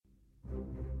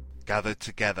gathered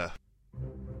together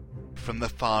from the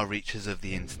far reaches of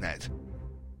the internet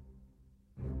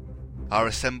are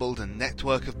assembled a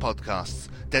network of podcasts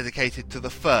dedicated to the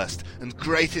first and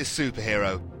greatest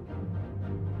superhero,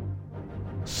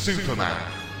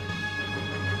 Superman.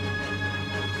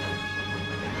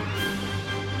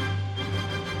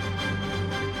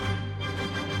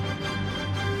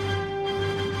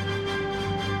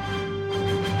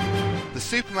 The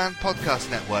Superman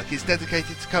Podcast Network is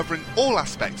dedicated to covering all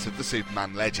aspects of the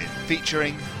Superman legend,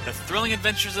 featuring The Thrilling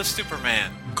Adventures of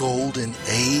Superman, Golden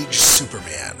Age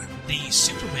Superman, the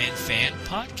Superman Fan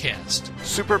Podcast,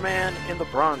 Superman in the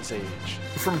Bronze Age,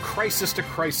 From Crisis to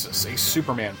Crisis, a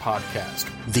Superman podcast,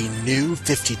 The New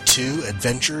 52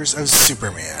 Adventures of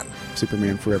Superman,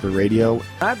 Superman Forever Radio.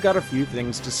 I've got a few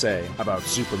things to say about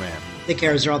Superman. The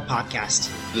Carousel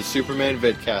Podcast, the Superman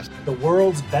Vidcast, the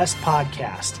world's best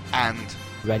podcast, and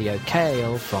Radio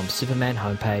KL from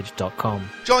SupermanHomepage.com.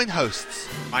 Join hosts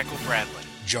Michael Bradley,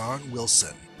 John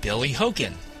Wilson, Billy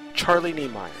Hogan, Charlie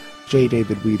Niemeyer, J.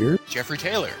 David Weeder, Jeffrey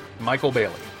Taylor, Michael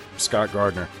Bailey, Scott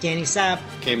Gardner, Danny Sapp,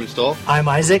 Cayman Stoll. I'm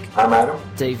Isaac, I'm Adam,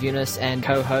 Steve Eunice, and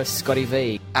co-host Scotty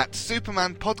V. at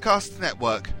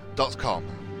SupermanPodcastNetwork.com.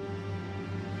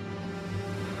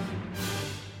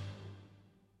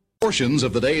 Portions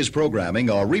of the day's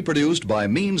programming are reproduced by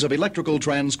means of electrical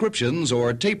transcriptions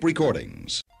or tape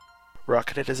recordings.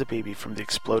 Rocketed as a baby from the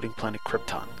exploding planet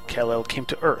Krypton, Kal-El came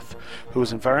to Earth,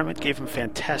 whose environment gave him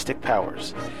fantastic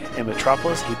powers. In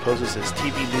Metropolis, he poses as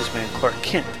TV newsman Clark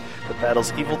Kent, but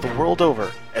battles evil the world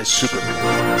over as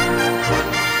Superman.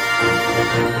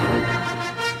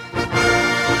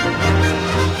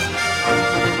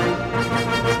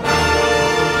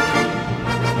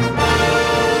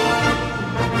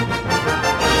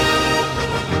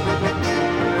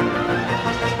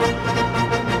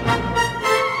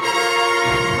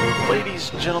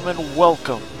 Gentlemen,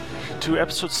 welcome to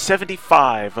episode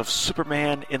 75 of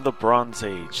Superman in the Bronze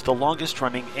Age, the longest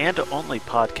running and only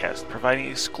podcast providing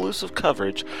exclusive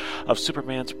coverage of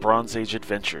Superman's Bronze Age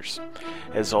adventures.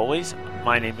 As always,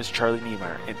 my name is Charlie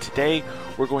Niemeyer, and today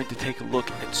we're going to take a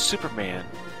look at Superman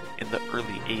in the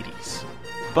early 80s.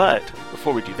 But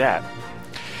before we do that,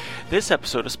 this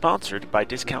episode is sponsored by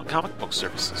Discount Comic Book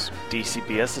Services.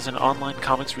 DCBS is an online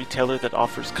comics retailer that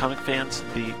offers comic fans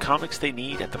the comics they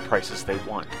need at the prices they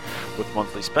want, with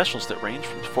monthly specials that range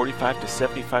from 45 to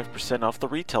 75% off the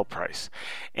retail price,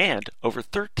 and over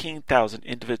 13,000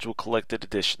 individual collected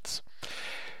editions.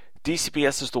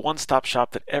 DCBS is the one-stop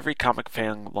shop that every comic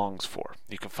fan longs for.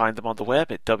 You can find them on the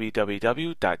web at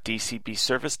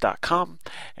www.dcbservice.com,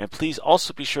 and please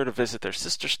also be sure to visit their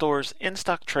sister stores,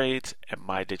 In-Stock Trades, and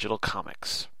My Digital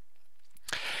Comics.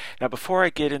 Now, before I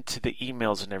get into the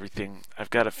emails and everything, I've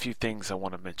got a few things I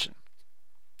want to mention.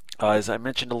 As I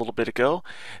mentioned a little bit ago,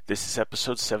 this is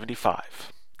episode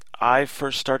 75. I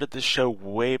first started this show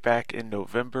way back in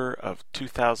November of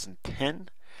 2010,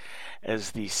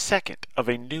 as the second of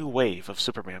a new wave of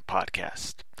Superman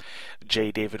podcasts.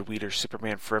 J. David Weeder's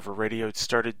Superman Forever Radio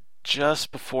started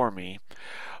just before me,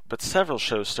 but several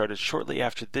shows started shortly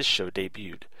after this show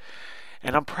debuted.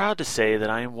 And I'm proud to say that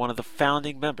I am one of the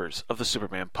founding members of the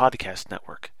Superman Podcast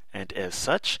Network, and as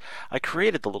such, I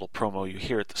created the little promo you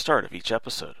hear at the start of each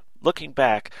episode. Looking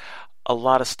back, a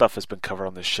lot of stuff has been covered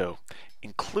on this show,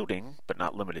 including, but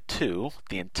not limited to,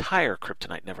 the entire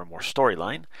Kryptonite Nevermore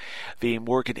storyline, the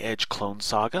Morgan Edge clone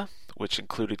saga, which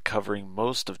included covering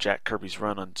most of Jack Kirby's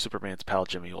run on Superman's pal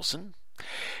Jimmy Olsen,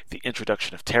 the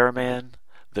introduction of Terraman,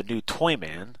 the new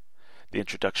Toyman, the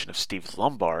introduction of Steve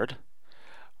Lombard,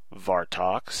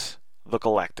 Vartox, the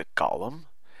Galactic Golem,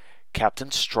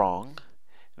 Captain Strong,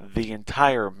 the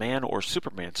entire Man or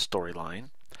Superman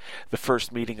storyline, the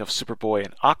first meeting of Superboy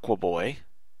and Aquaboy,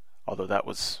 although that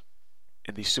was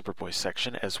in the Superboy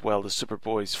section, as well as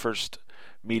Superboy's first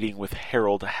meeting with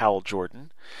Harold Hal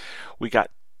Jordan. We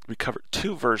covered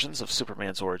two versions of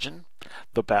Superman's origin,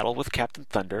 the battle with Captain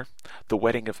Thunder, the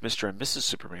wedding of Mr. and Mrs.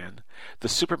 Superman, the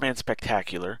Superman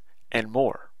Spectacular, and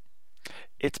more.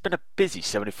 It's been a busy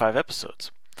 75 episodes,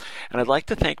 and I'd like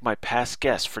to thank my past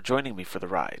guests for joining me for the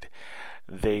ride.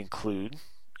 They include,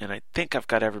 and I think I've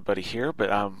got everybody here,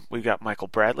 but we've got Michael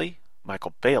Bradley,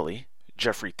 Michael Bailey,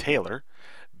 Jeffrey Taylor,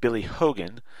 Billy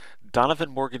Hogan, Donovan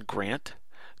Morgan Grant,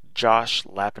 Josh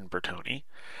Lappin-Bertoni,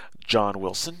 John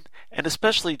Wilson, and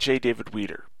especially J. David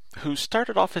Weeder, who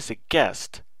started off as a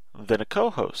guest, then a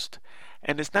co-host,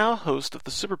 and is now a host of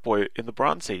the Superboy in the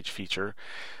Bronze Age feature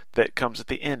that comes at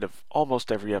the end of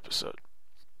almost every episode.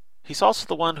 He's also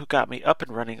the one who got me up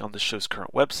and running on the show's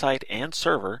current website and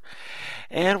server,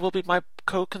 and will be my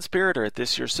co-conspirator at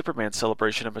this year's Superman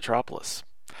celebration in Metropolis.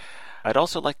 I'd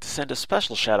also like to send a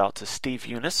special shout out to Steve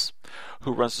Eunice,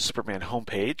 who runs the Superman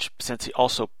homepage, since he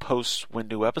also posts when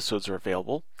new episodes are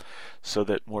available, so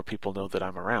that more people know that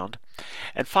I'm around.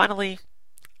 And finally,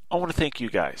 I want to thank you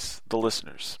guys, the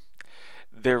listeners.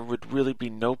 There would really be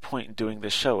no point in doing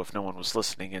this show if no one was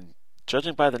listening, and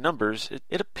judging by the numbers,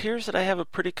 it appears that I have a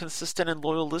pretty consistent and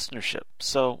loyal listenership,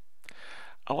 so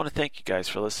I want to thank you guys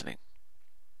for listening.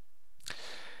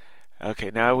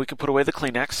 Okay, now we can put away the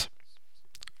Kleenex.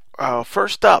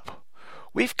 First up,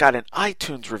 we've got an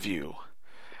iTunes review,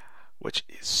 which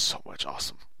is so much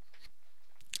awesome.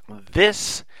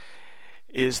 This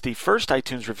is the first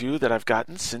iTunes review that I've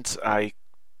gotten since I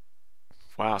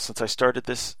started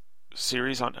this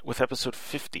series with episode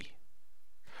 50.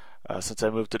 Since I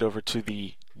moved it over to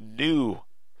the new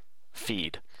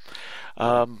feed.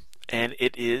 And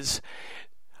it is,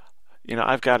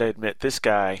 I've got to admit, this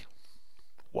guy,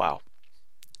 wow.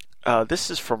 This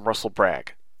is from Russell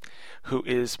Bragg, who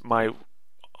is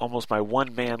almost my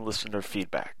one-man listener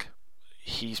feedback.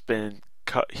 He's been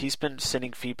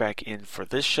sending feedback in for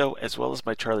this show as well as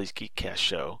my Charlie's Geekcast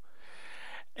show,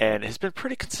 and has been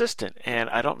pretty consistent, and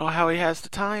I don't know how he has the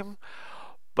time,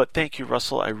 but thank you,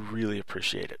 Russell. I really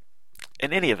appreciate it.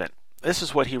 In any event, this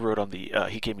is what he wrote on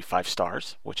he gave me 5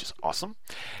 stars, which is awesome,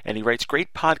 and he writes,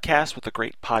 "Great podcast with a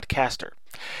great podcaster.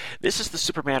 This is the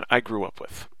Superman I grew up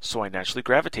with, so I naturally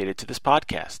gravitated to this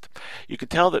podcast. You can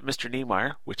tell that Mr.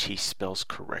 Niemeyer, which he spells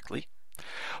correctly,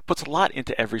 puts a lot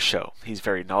into every show. He's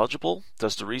very knowledgeable,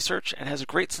 does the research, and has a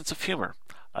great sense of humor.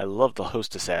 I love the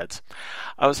hostess ads.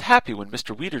 I was happy when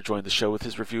Mr. Weeder joined the show with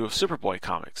his review of Superboy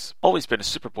comics. Always been a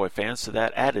Superboy fan, so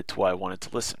that added to why I wanted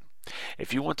to listen.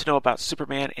 If you want to know about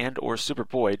Superman and or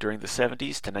Superboy during the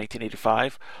 70s to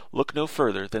 1985, look no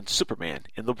further than Superman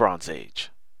in the Bronze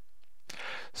Age."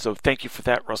 So thank you for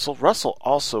that, Russell. Russell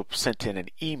also sent in an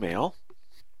email,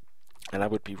 and I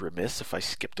would be remiss if I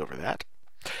skipped over that.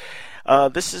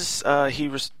 He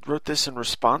wrote this in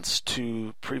response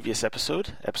to previous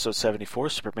episode 74,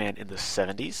 Superman in the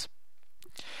 70s.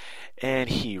 And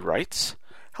he writes,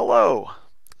 "Hello,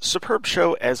 superb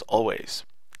show as always."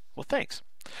 Well, thanks.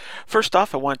 "First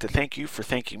off, I wanted to thank you for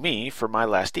thanking me for my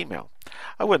last email.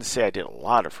 I wouldn't say I did a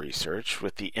lot of research.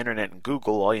 With the internet and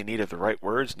Google, all you need are the right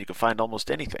words and you can find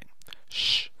almost anything."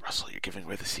 Shh, Russell, you're giving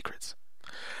away the secrets.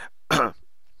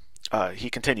 He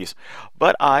continues,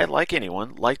 "But I, like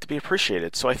anyone, like to be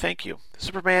appreciated, so I thank you.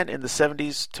 Superman in the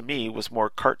 70s to me was more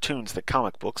cartoons than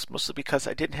comic books, mostly because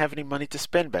I didn't have any money to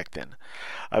spend back then.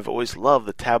 I've always loved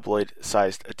the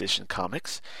tabloid-sized edition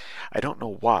comics. I don't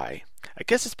know why. I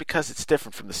guess it's because it's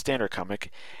different from the standard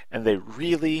comic, and they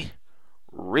really,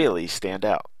 really stand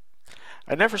out.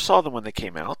 I never saw them when they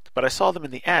came out, but I saw them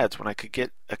in the ads when I could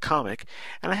get a comic,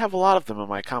 and I have a lot of them in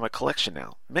my comic collection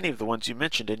now, many of the ones you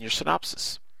mentioned in your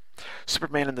synopsis.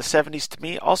 Superman in the 70s to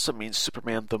me also means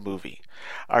Superman the movie.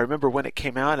 I remember when it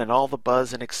came out and all the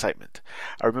buzz and excitement.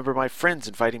 I remember my friends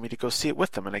inviting me to go see it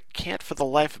with them, and I can't for the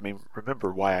life of me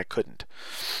remember why I couldn't.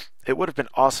 It would have been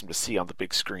awesome to see on the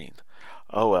big screen.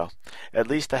 Oh well, at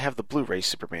least I have the Blu-ray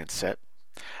Superman set.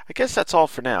 I guess that's all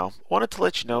for now. Wanted to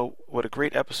let you know what a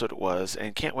great episode it was,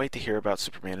 and can't wait to hear about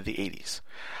Superman in the 80s.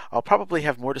 I'll probably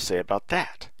have more to say about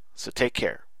that, so take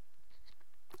care.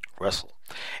 Russell."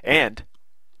 And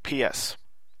P.S.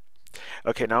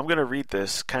 Okay, now I'm going to read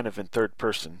this kind of in third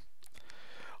person,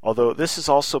 although this is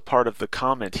also part of the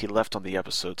comment he left on the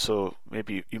episode, so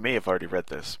maybe you may have already read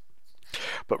this.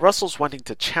 But Russell's wanting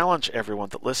to challenge everyone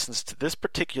that listens to this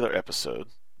particular episode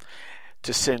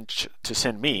to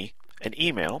send me an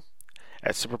email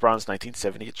at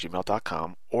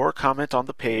superbronze1970@gmail.com or comment on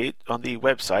the page on the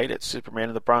website at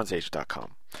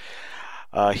supermaninthebronzeage.com.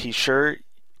 He's sure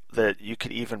that you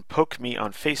could even poke me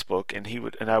on Facebook,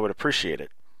 and I would appreciate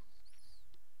it.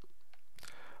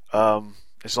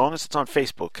 As long as it's on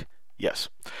Facebook, yes.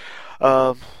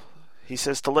 He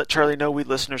says to let Charlie know we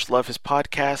listeners love his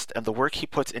podcast and the work he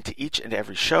puts into each and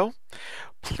every show.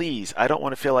 Please, I don't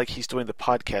want to feel like he's doing the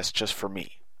podcast just for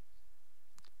me.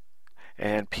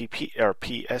 And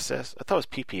PSS, I thought it was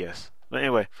PPS. But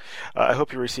anyway, I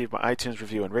hope you received my iTunes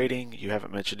review and rating. You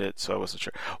haven't mentioned it, so I wasn't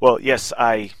sure. Well, yes,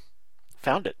 I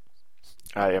found it.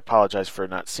 I apologize for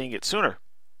not seeing it sooner,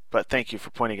 but thank you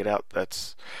for pointing it out.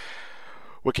 That's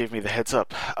what gave me the heads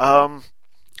up.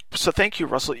 So thank you,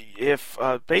 Russell. If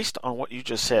based on what you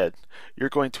just said, you're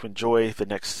going to enjoy the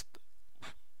next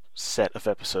set of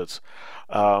episodes,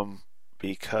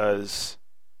 because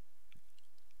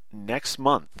next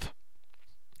month,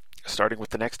 starting with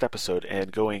the next episode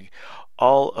and going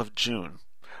all of June,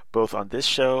 both on this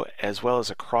show as well as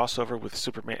a crossover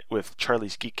with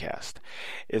Charlie's Geekcast,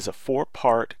 is a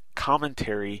 4-part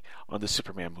commentary on the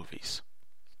Superman movies.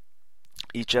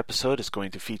 Each episode is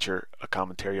going to feature a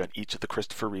commentary on each of the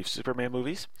Christopher Reeve Superman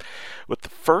movies, with the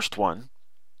first one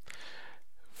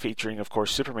featuring, of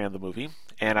course, Superman the movie,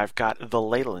 and I've got the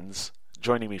Leylands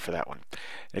joining me for that one.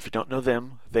 If you don't know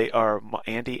them, they are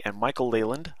Andy and Michael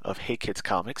Leyland of Hey Kids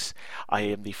Comics. I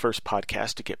am the first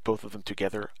podcast to get both of them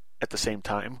together at the same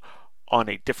time on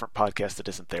a different podcast that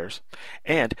isn't theirs.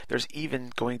 And there's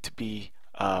even going to be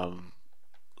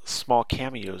small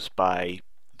cameos by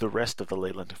the rest of the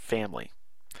Leyland family,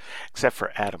 except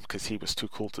for Adam, because he was too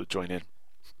cool to join in.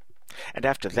 And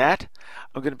after that,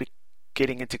 I'm going to be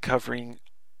getting into covering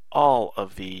all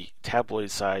of the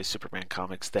tabloid-sized Superman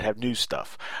comics that have new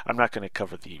stuff. I'm not going to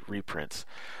cover the reprints,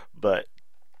 but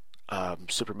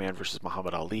Superman vs.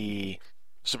 Muhammad Ali,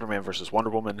 Superman vs. Wonder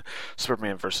Woman,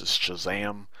 Superman vs.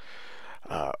 Shazam,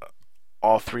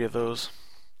 all three of those.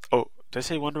 Oh, did I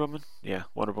say Wonder Woman? Yeah,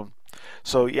 Wonder Woman.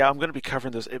 So yeah, I'm going to be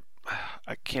covering those.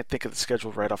 I can't think of the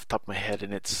schedule right off the top of my head,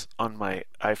 and it's on my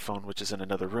iPhone, which is in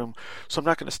another room, so I'm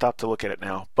not going to stop to look at it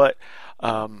now. But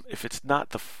if it's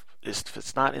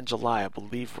not in July, I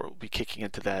believe we'll be kicking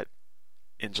into that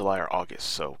in July or August.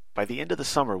 So by the end of the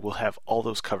summer, we'll have all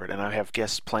those covered, and I have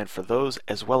guests planned for those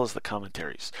as well as the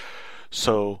commentaries.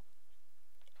 So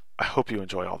I hope you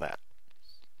enjoy all that.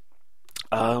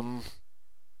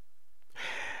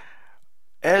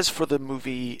 As for the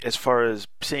movie, as far as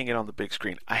seeing it on the big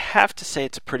screen, I have to say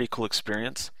it's a pretty cool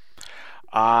experience.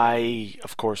 I,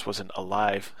 of course, wasn't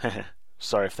alive.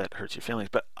 Sorry if that hurts your feelings,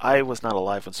 but I was not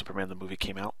alive when Superman the movie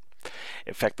came out.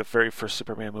 In fact, the very first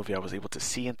Superman movie I was able to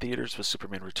see in theaters was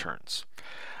Superman Returns.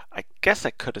 I guess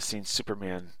I could have seen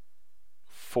Superman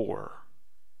 4,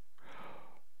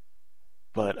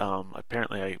 but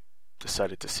apparently I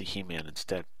decided to see He-Man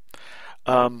instead.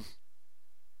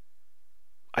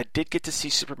 I did get to see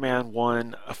Superman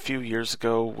 1 a few years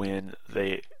ago when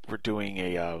they were doing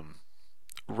a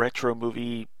retro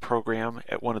movie program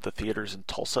at one of the theaters in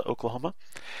Tulsa, Oklahoma,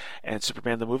 and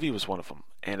Superman the movie was one of them.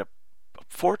 And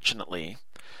fortunately,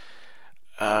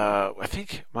 I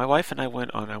think my wife and I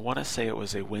went on, I want to say it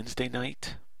was a Wednesday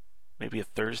night, maybe a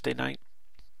Thursday night.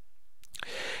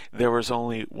 There was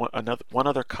only one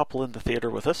other couple in the theater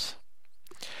with us,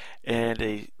 and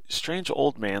a strange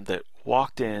old man that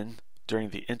walked in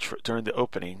during the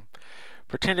opening,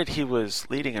 pretended he was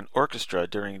leading an orchestra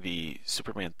during the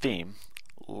Superman theme,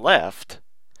 left,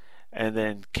 and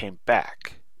then came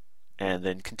back, and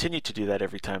then continued to do that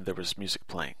every time there was music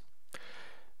playing.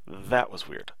 That was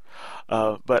weird.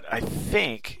 But I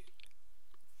think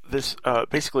this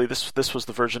was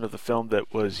the version of the film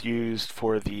that was used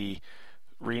for the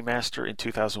remaster in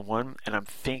 2001, and I'm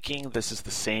thinking this is the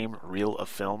same reel of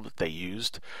film that they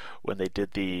used when they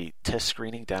did the test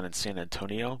screening down in San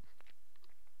Antonio,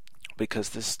 because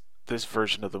this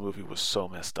version of the movie was so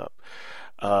messed up.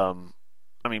 I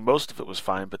mean, most of it was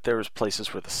fine, but there was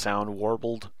places where the sound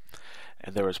warbled,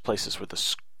 and there was places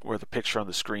where the picture on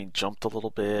the screen jumped a little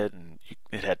bit, and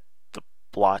it had the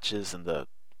blotches and the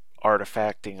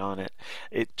artifacting on it.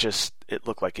 It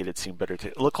looked like it had seen better.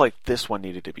 It looked like this one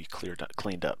needed to be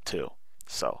cleaned up too.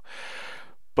 So,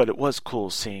 but it was cool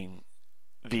seeing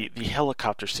the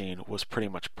helicopter scene was pretty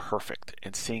much perfect,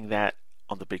 and seeing that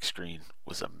on the big screen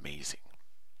was amazing.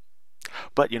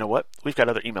 But you know what? We've got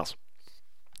other emails,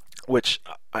 which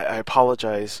I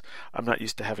apologize. I'm not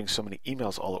used to having so many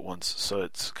emails all at once, so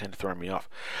it's kind of throwing me off.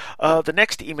 The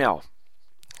next email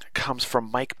comes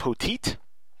from Mike Poteet,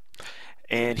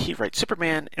 and he writes,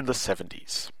 Superman in the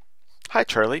 70s. Hi,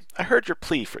 Charlie. I heard your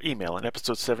plea for email in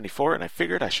episode 74, and I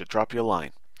figured I should drop you a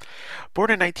line. Born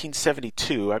in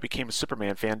 1972, I became a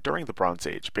Superman fan during the Bronze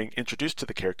Age, being introduced to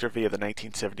the character via the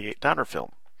 1978 Donner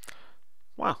film.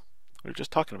 Wow, we were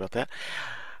just talking about that.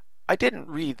 I didn't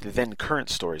read the then current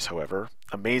stories, however.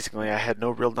 Amazingly, I had no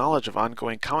real knowledge of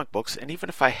ongoing comic books, and even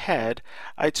if I had,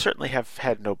 I'd certainly have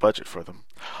had no budget for them.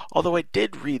 Although I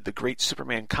did read the Great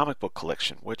Superman comic book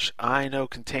collection, which I know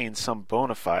contains some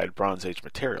bona fide Bronze Age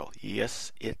material.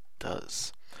 Yes, it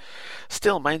does.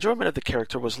 Still, my enjoyment of the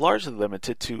character was largely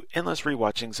limited to endless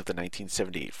rewatchings of the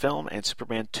 1978 film and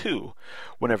Superman 2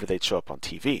 whenever they'd show up on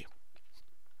TV.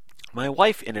 My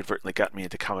wife inadvertently got me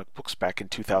into comic books back in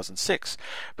 2006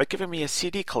 by giving me a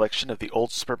CD collection of the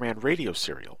old Superman radio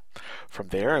serial. From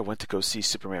there, I went to go see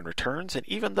Superman Returns, and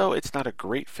even though it's not a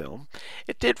great film,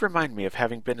 it did remind me of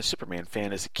having been a Superman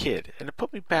fan as a kid, and it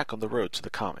put me back on the road to the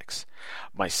comics.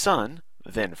 My son,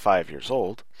 then 5 years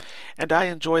old, and I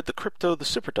enjoyed the Krypto the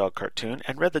Superdog cartoon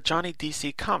and read the Johnny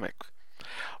DC comic.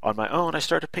 On my own, I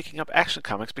started picking up Action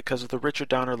Comics because of the Richard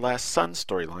Donner Last Son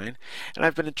storyline, and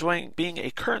I've been enjoying being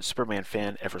a current Superman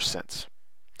fan ever since.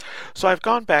 So I've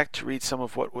gone back to read some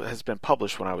of what has been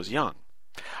published when I was young.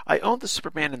 I own the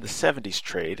Superman in the 70s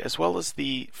trade, as well as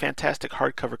the fantastic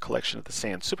hardcover collection of the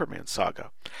Sand Superman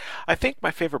saga. I think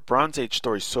my favorite Bronze Age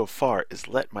story so far is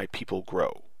Let My People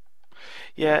Grow.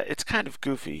 Yeah, it's kind of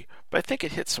goofy, but I think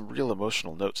it hits some real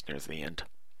emotional notes near the end.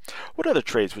 What other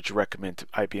trades would you recommend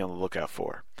I be on the lookout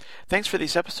for? Thanks for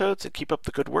these episodes and keep up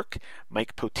the good work.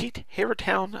 Mike Poteet,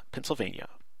 Havertown, Pennsylvania.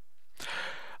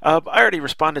 I already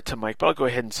responded to Mike, but I'll go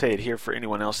ahead and say it here for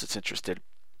anyone else that's interested.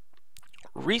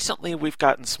 Recently, we've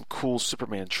gotten some cool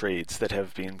Superman trades that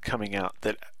have been coming out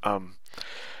that,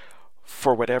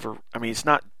 for whatever, I mean, it's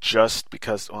not just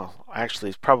because, well, actually,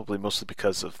 it's probably mostly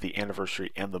because of the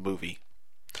anniversary and the movie.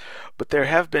 But there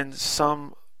have been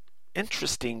some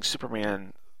interesting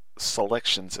Superman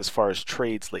selections as far as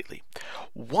trades lately.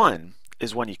 One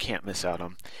is one you can't miss out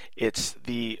on. It's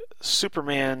the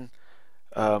Superman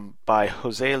by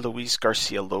Jose Luis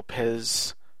Garcia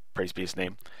Lopez, praise be his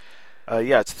name.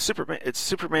 It's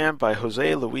Superman by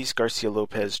Jose Luis Garcia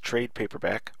Lopez trade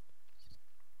paperback,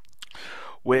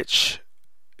 which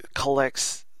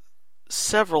collects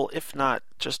several, if not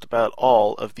just about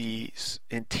all, of the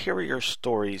interior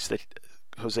stories that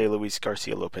Jose Luis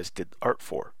Garcia Lopez did art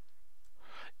for.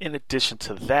 In addition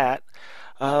to that,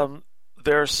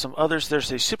 there are some others.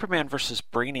 There's a Superman vs.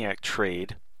 Brainiac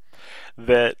trade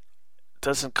that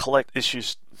doesn't collect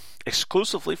issues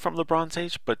exclusively from the Bronze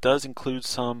Age, but does include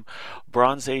some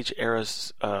Bronze Age era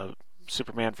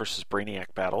Superman vs.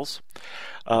 Brainiac battles.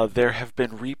 There have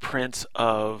been reprints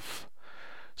of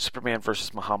Superman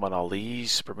vs. Muhammad Ali,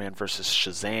 Superman vs.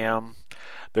 Shazam.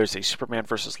 There's a Superman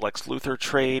vs. Lex Luthor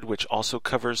trade, which also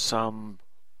covers some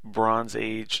Bronze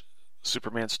Age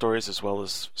Superman stories as well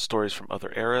as stories from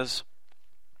other eras.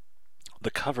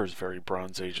 The cover is very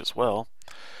Bronze Age as well.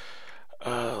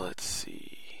 Let's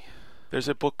see. There's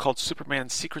a book called Superman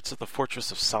Secrets of the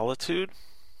Fortress of Solitude,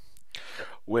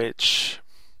 which,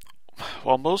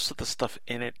 while most of the stuff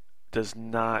in it does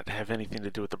not have anything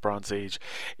to do with the Bronze Age,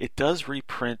 it does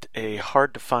reprint a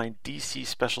hard-to-find DC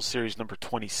Special Series number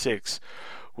 26,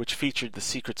 which featured the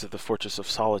Secrets of the Fortress of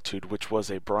Solitude, which was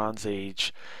a Bronze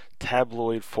Age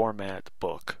tabloid format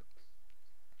book.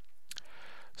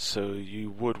 So you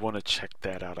would want to check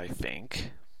that out, I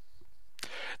think.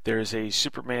 There's a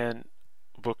Superman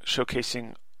book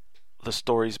showcasing the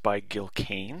stories by Gil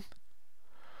Kane,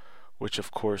 which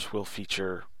of course will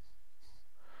feature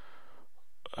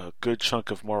a good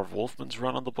chunk of Marv Wolfman's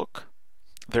run on the book.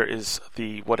 There is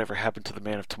the Whatever Happened to the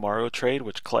Man of Tomorrow trade,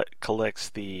 which collects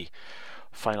the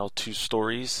final two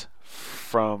stories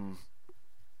from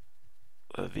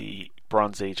the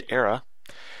Bronze Age era,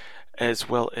 as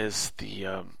well as the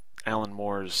Alan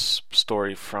Moore's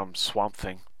story from Swamp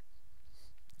Thing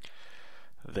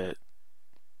that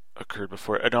occurred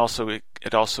before. And also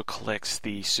it also collects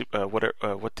the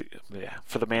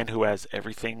For the Man Who Has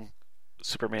Everything,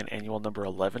 Superman Annual number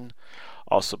 11,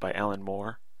 also by Alan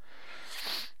Moore.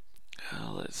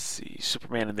 Let's see.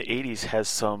 Superman in the 80s has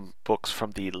some books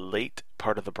from the late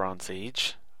part of the Bronze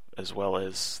Age, as well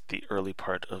as the early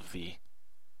part of the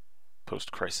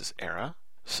post-crisis era.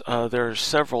 There are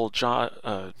several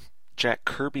Jack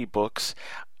Kirby books.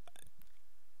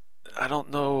 I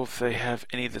don't know if they have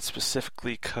any that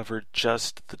specifically covered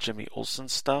just the Jimmy Olsen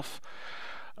stuff,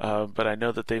 but I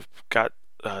know that they've got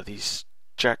these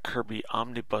Jack Kirby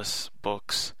omnibus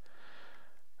books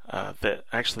that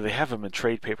actually they have them in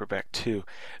trade paperback too,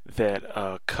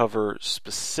 that cover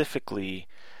specifically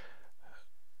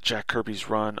Jack Kirby's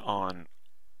run on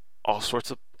all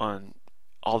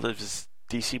of his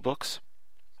DC books,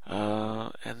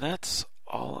 and that's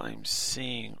all I'm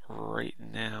seeing right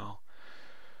now.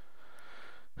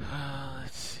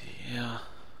 Let's see, yeah.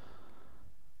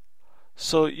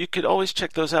 So you could always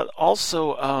check those out.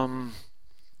 Also,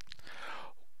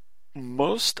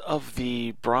 most of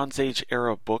the Bronze Age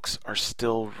era books are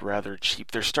still rather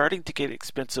cheap. They're starting to get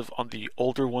expensive on the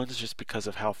older ones just because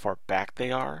of how far back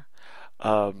they are,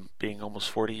 being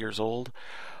almost 40 years old.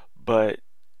 But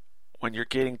when you're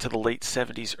getting to the late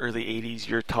 70s, early 80s,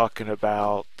 you're talking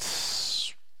about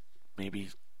maybe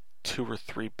 $2 or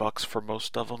 $3 for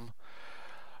most of them.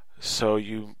 So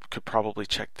you could probably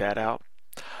check that out.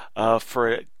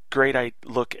 For a great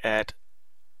look at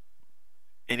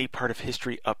any part of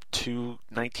history up to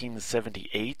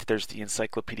 1978, there's the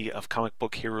Encyclopedia of Comic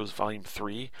Book Heroes Volume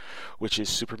 3, which is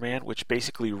Superman, which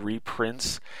basically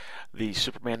reprints the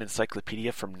Superman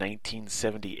Encyclopedia from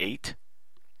 1978.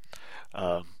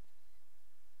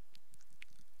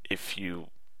 If you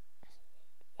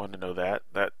want to know that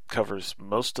covers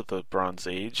most of the Bronze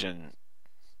Age and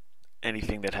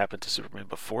anything that happened to Superman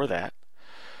before that.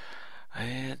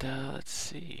 And let's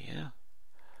see, yeah.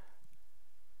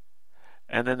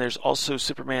 And then there's also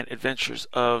Superman Adventures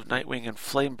of Nightwing and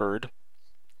Flamebird,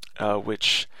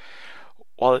 which,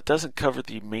 while it doesn't cover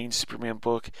the main Superman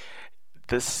book,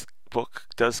 this book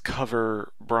does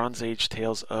cover Bronze Age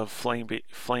tales of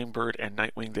Flamebird and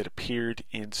Nightwing that appeared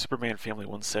in Superman Family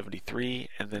 173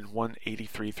 and then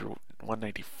 183 through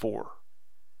 194.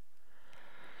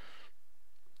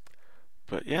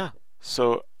 But yeah,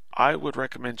 so I would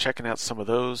recommend checking out some of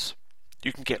those.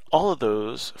 You can get all of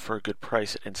those for a good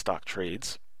price at In Stock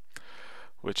Trades,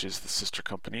 which is the sister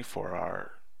company for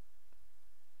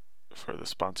the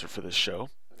sponsor for this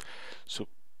show. So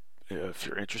if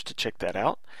you're interested, check that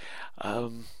out.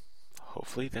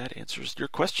 Hopefully that answers your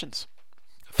questions.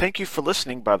 Thank you for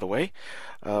listening, by the way.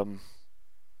 Glad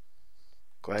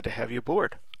to have you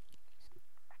aboard.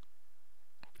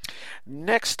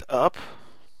 Next up,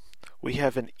 we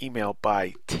have an email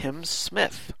by Tim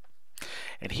Smith,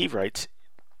 and he writes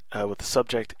with the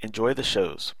subject, "Enjoy the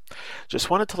shows. Just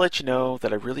wanted to let you know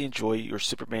that I really enjoy your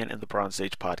Superman and the Bronze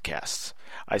Age podcasts.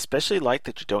 I especially like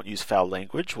that you don't use foul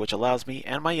language, which allows me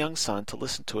and my young son to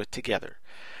listen to it together.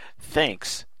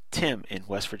 Thanks, Tim in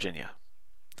West Virginia."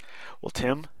 Well,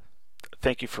 Tim,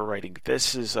 thank you for writing.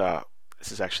 This is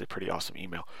actually a pretty awesome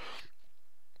email.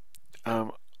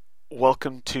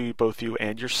 Welcome to both you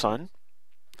and your son.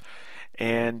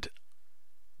 And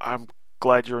I'm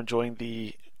glad you're enjoying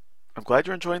the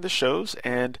shows,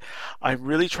 and I'm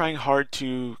really trying hard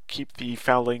to keep the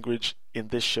foul language in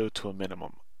this show to a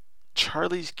minimum.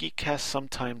 Charlie's Geekcast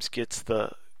sometimes gets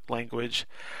the language,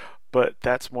 but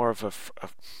that's more of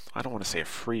I don't want to say a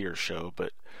freer show,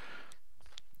 but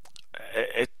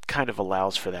it kind of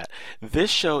allows for that. This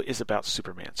show is about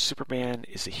Superman. Superman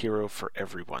is a hero for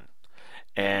everyone,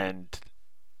 and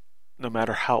no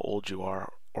matter how old you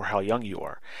are or how young you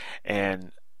are,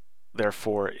 and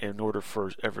therefore, in order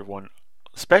for everyone,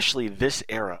 especially this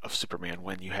era of Superman,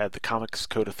 when you had the Comics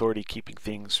Code Authority keeping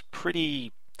things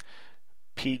pretty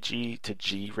PG to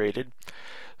G rated,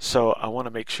 so I want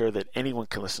to make sure that anyone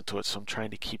can listen to it. So I'm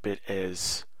trying to keep it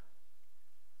as,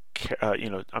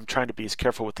 I'm trying to be as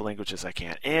careful with the language as I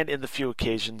can. And in the few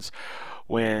occasions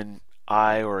when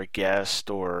I or a guest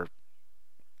or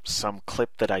some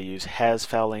clip that I use has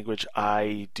foul language,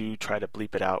 I do try to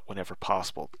bleep it out whenever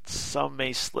possible. Some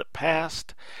may slip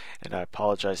past, and I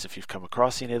apologize if you've come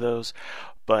across any of those,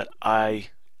 but I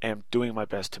am doing my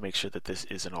best to make sure that this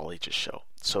is an all ages show.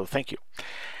 So thank you.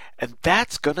 And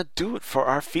that's going to do it for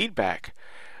our feedback.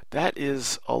 That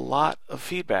is a lot of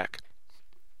feedback.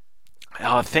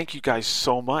 Thank you guys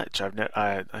so much.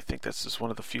 I think this is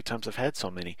one of the few times I've had so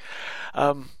many.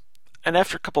 And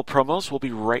after a couple promos, we'll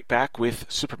be right back with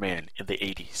Superman in the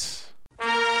 80s.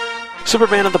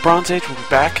 Superman of the Bronze Age will be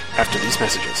back after these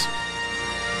messages.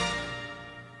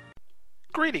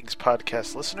 Greetings,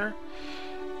 podcast listener.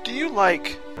 Do you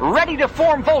like Ready to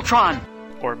Form Voltron?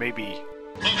 Or maybe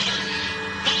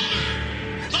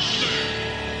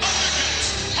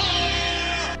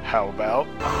how about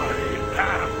I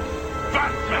am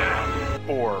Batman?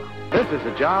 Or this is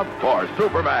a job for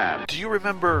Superman. Do you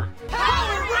remember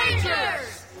Power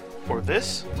Rangers? Or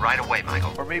this? Right away,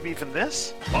 Michael. Or maybe even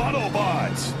this?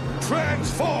 Autobots,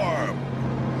 transform!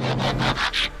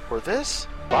 Or this?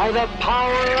 By the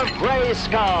power of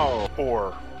Grayskull!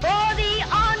 Or for the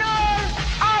honor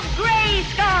of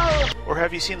Grayskull! Or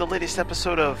have you seen the latest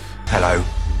episode of Hello,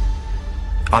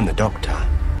 I'm the Doctor.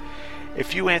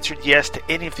 If you answered yes to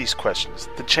any of these questions,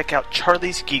 then check out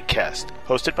Charlie's Geekcast,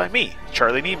 hosted by me,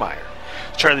 Charlie Niemeyer.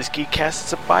 Charlie's Geekcast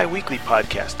is a bi-weekly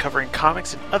podcast covering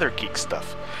comics and other geek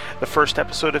stuff. The first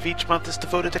episode of each month is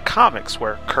devoted to comics,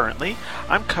 where, currently,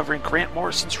 I'm covering Grant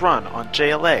Morrison's run on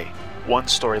JLA, one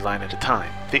storyline at a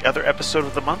time. The other episode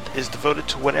of the month is devoted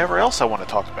to whatever else I want to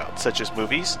talk about, such as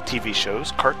movies, TV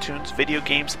shows, cartoons, video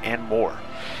games, and more.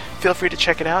 Feel free to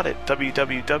check it out at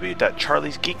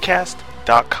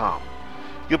www.charliesgeekcast.com.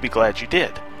 You'll be glad you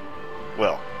did.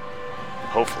 Well,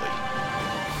 hopefully.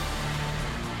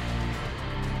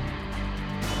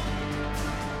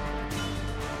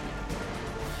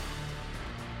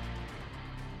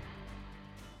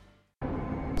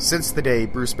 Since the day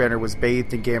Bruce Banner was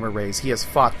bathed in gamma rays, he has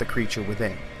fought the creature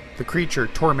within. The creature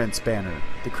torments Banner.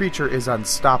 The creature is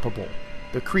unstoppable.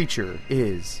 The creature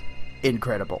is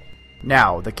incredible.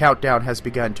 Now, the countdown has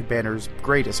begun to Banner's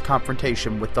greatest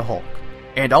confrontation with the Hulk.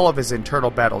 And all of his internal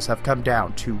battles have come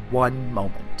down to one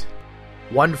moment.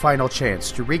 One final chance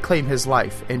to reclaim his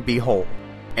life and be whole.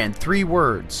 And 3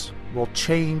 words will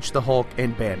change the Hulk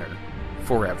and Banner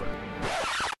forever.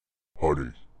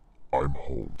 Honey, I'm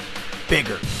home.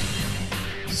 Bigger.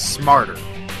 Smarter.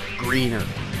 Greener.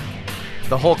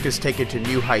 The Hulk is taken to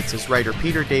new heights as writer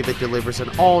Peter David delivers an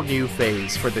all-new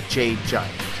phase for the Jade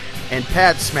Giant. And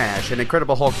Pad Smash, an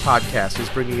Incredible Hulk podcast, is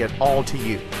bringing it all to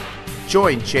you.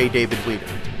 Join J. David Weeder,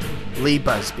 Lee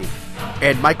Busby,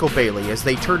 and Michael Bailey as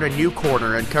they turn a new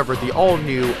corner and cover the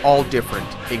all-new, all-different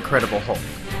Incredible Hulk.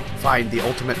 Find the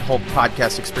Ultimate Hulk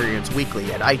podcast experience weekly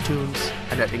at iTunes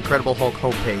and at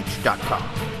IncredibleHulkHomepage.com.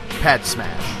 Pad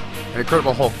Smash, an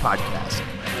Incredible Hulk podcast.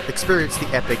 Experience the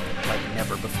epic like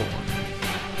never before.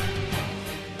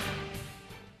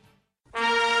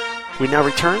 We now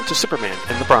return to Superman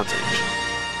in the Bronze Age.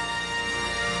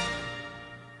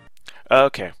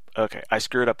 Okay, I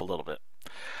screwed up a little bit.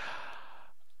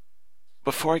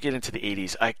 Before I get into the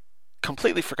 80s, I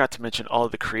completely forgot to mention all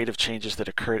of the creative changes that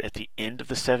occurred at the end of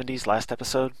the 70s last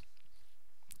episode,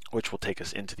 which will take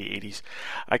us into the 80s.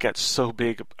 I got so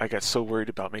worried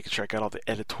about making sure I got all the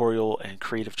editorial and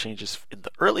creative changes in the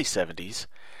early 70s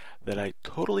that I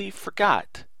totally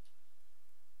forgot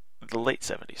the late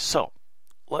 70s. So,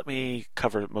 let me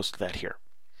cover most of that here.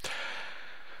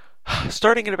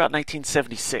 Starting in about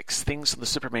 1976, things on the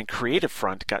Superman creative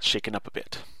front got shaken up a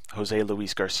bit. Jose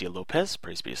Luis Garcia Lopez,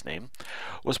 praise be his name,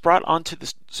 was brought onto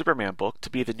the Superman book to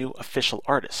be the new official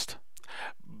artist.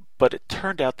 But it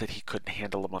turned out that he couldn't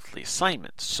handle a monthly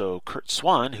assignment, so Curt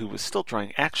Swan, who was still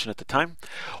drawing action at the time,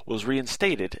 was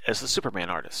reinstated as the Superman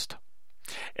artist.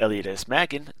 Elliot S.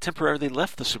 Maggin temporarily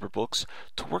left the Superbooks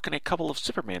to work on a couple of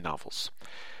Superman novels,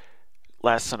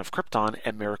 Last Son of Krypton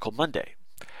and Miracle Monday.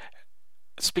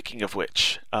 Speaking of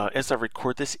which, as I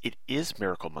record this, it is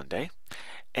Miracle Monday,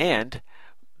 and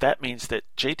that means that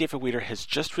J. David Weeder has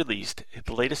just released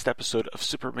the latest episode of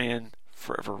Superman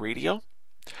Forever Radio,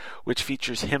 which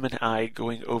features him and I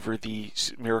going over the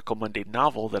Miracle Monday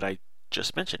novel that I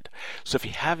just mentioned. So if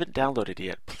you haven't downloaded it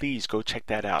yet, please go check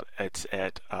that out. It's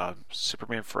at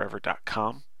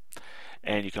supermanforever.com,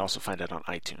 and you can also find it on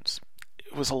iTunes.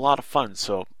 It was a lot of fun,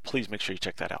 so please make sure you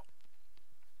check that out.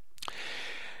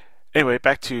 Anyway,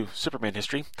 back to Superman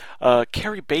history.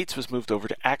 Cary Bates was moved over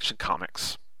to Action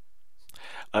Comics.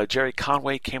 Jerry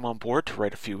Conway came on board to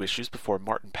write a few issues before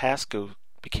Martin Pasko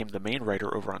became the main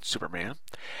writer over on Superman.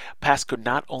 Pasko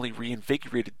not only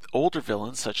reinvigorated older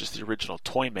villains such as the original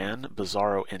Toyman,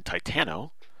 Bizarro, and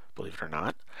Titano, believe it or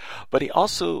not, but he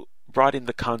also brought in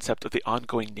the concept of the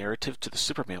ongoing narrative to the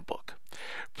Superman book.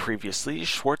 Previously,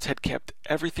 Schwartz had kept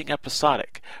everything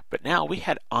episodic, but now we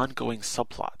had ongoing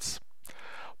subplots.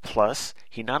 Plus,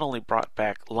 he not only brought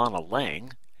back Lana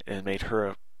Lang and made her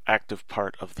an active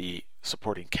part of the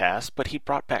supporting cast, but he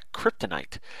brought back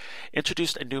Kryptonite,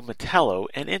 introduced a new Metallo,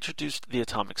 and introduced the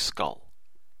Atomic Skull.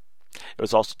 It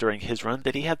was also during his run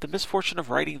that he had the misfortune of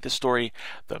writing the story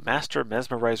The Master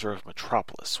Mesmerizer of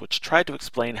Metropolis, which tried to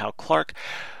explain how Clark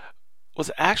was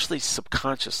actually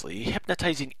subconsciously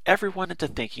hypnotizing everyone into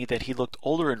thinking that he looked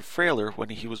older and frailer when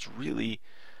he was really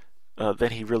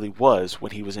than he really was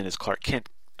when he was in his Clark Kent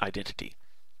identity.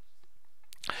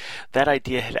 That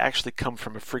idea had actually come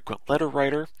from a frequent letter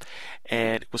writer,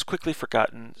 and was quickly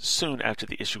forgotten soon after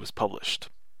the issue was published.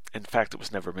 In fact, it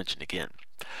was never mentioned again.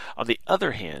 On the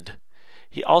other hand,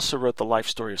 he also wrote the life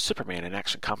story of Superman in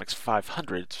Action Comics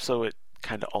 500, so it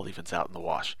kind of all evens out in the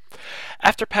wash.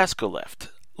 After Pasko left,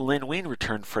 Len Wein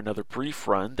returned for another brief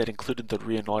run that included the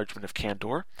re-enlargement of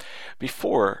Kandor,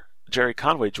 before Jerry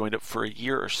Conway joined up for a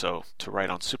year or so to write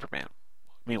on Superman.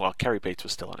 Meanwhile, Cary Bates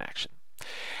was still in action.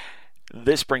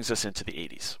 This brings us into the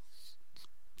 80s.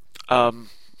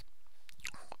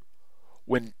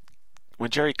 When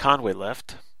Jerry Conway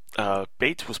left,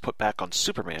 Bates was put back on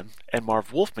Superman, and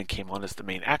Marv Wolfman came on as the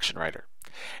main action writer.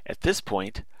 At this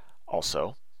point,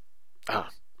 also,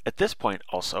 Action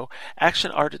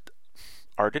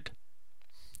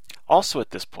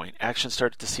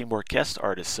started to see more guest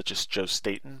artists such as Joe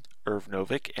Staton, Irv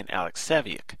Novick, and Alex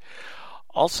Saviuk.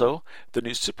 Also, the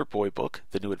new Superboy book,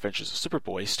 The New Adventures of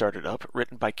Superboy, started up,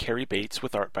 written by Cary Bates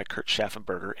with art by Kurt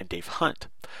Schaffenberger and Dave Hunt.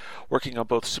 Working on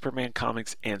both Superman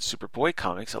comics and Superboy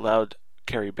comics allowed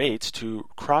Cary Bates to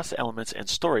cross elements and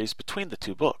stories between the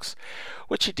two books,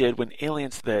 which he did when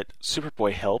aliens that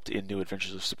Superboy helped in New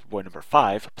Adventures of Superboy number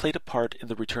 5 played a part in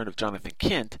the return of Jonathan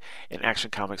Kent in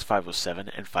Action Comics 507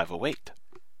 and 508.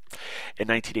 In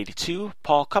 1982,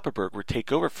 Paul Kupperberg would take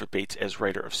over for Bates as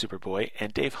writer of Superboy,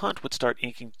 and Dave Hunt would start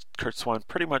inking Curt Swan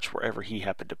pretty much wherever he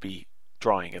happened to be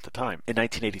drawing at the time. In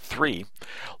 1983,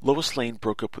 Lois Lane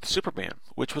broke up with Superman,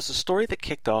 which was a story that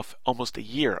kicked off almost a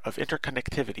year of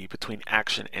interconnectivity between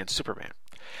Action and Superman.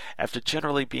 After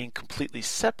generally being completely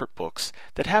separate books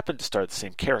that happened to star the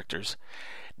same characters,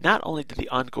 not only did the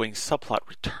ongoing subplot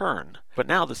return, but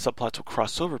now the subplots will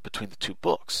cross over between the two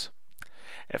books.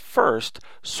 At first,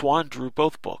 Swan drew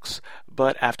both books,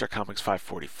 but after Comics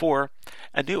 544,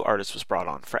 a new artist was brought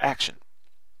on for Action.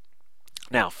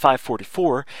 Now,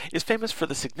 544 is famous for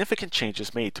the significant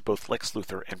changes made to both Lex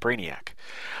Luthor and Brainiac.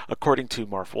 According to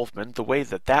Marv Wolfman, the way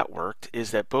that worked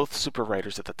is that both super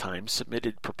writers at the time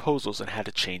submitted proposals on how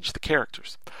to change the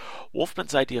characters.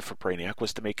 Wolfman's idea for Brainiac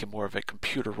was to make him more of a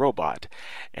computer robot,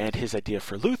 and his idea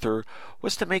for Luthor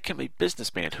was to make him a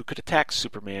businessman who could attack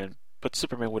Superman, but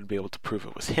Superman wouldn't be able to prove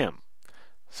it was him.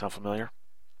 Sound familiar?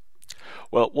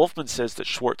 Well, Wolfman says that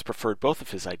Schwartz preferred both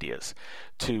of his ideas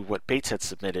to what Bates had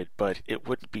submitted, but it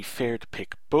wouldn't be fair to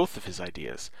pick both of his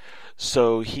ideas,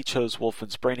 so he chose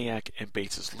Wolfman's Brainiac and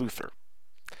Bates's Luthor.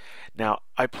 Now,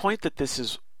 I point that this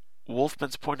is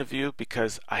Wolfman's point of view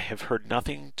because I have heard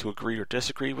nothing to agree or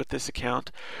disagree with this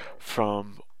account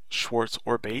from Schwartz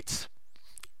or Bates.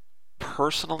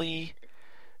 Personally,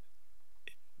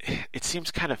 it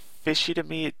seems kind of fishy to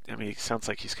me. I mean, it sounds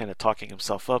like he's kind of talking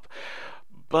himself up.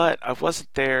 But I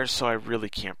wasn't there, so I really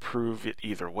can't prove it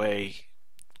either way.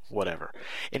 Whatever.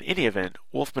 In any event,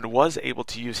 Wolfman was able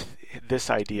to use this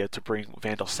idea to bring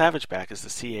Vandal Savage back as the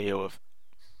CAO of...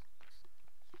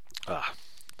 I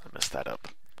messed that up.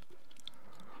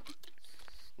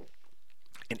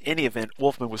 In any event,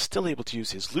 Wolfman was still able to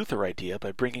use his Luthor idea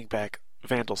by bringing back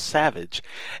Vandal Savage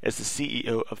as the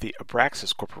CEO of the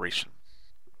Abraxas Corporation.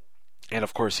 And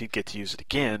of course, he'd get to use it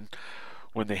again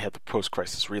when they had the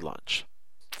post-crisis relaunch.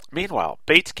 Meanwhile,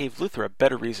 Bates gave Luthor a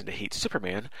better reason to hate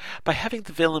Superman by having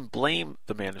the villain blame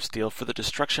the Man of Steel for the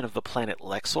destruction of the planet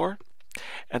Lexor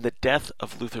and the death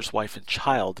of Luthor's wife and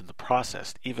child in the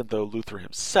process, even though Luthor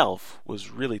himself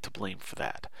was really to blame for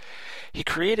that. He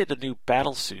created a new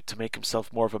battle suit to make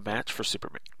himself more of a match for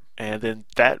Superman, and then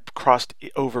that crossed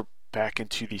over back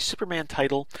into the Superman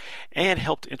title and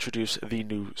helped introduce the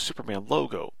new Superman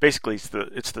logo. Basically,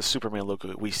 it's the Superman logo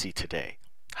that we see today.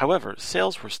 However,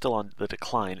 sales were still on the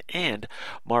decline, and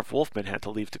Marv Wolfman had to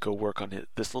leave to go work on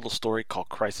this little story called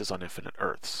Crisis on Infinite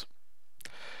Earths.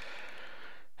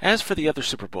 As for the other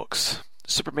Superbooks,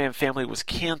 Superman Family was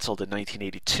canceled in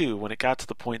 1982 when it got to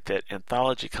the point that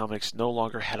anthology comics no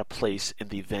longer had a place in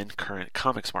the then-current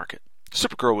comics market.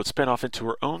 Supergirl would spin off into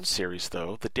her own series,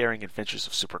 though, The Daring Adventures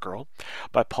of Supergirl,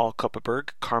 by Paul Kupperberg,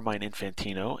 Carmine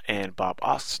Infantino, and Bob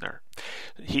Ostner.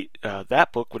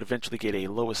 That book would eventually get a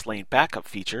Lois Lane backup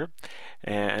feature,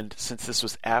 and since this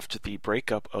was after the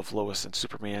breakup of Lois and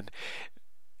Superman,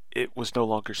 it was no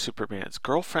longer Superman's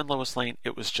girlfriend Lois Lane,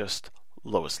 it was just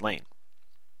Lois Lane.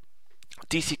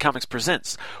 DC Comics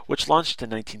Presents, which launched in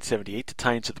 1978 to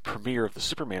tie into the premiere of the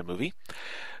Superman movie,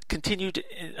 continued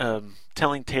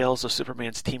telling tales of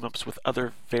Superman's team-ups with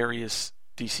other various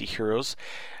DC heroes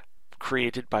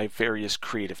created by various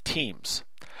creative teams.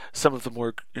 Some of the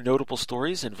more notable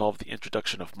stories involve the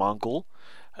introduction of Mongol,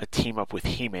 a team-up with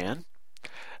He-Man,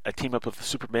 a team-up of the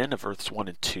Supermen of Earths 1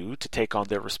 and 2 to take on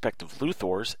their respective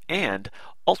Luthors, and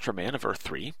Ultraman of Earth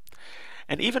 3,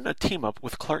 and even a team-up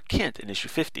with Clark Kent in issue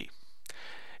 50.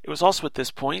 It was also at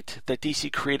this point that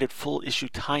DC created full-issue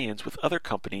tie-ins with other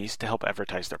companies to help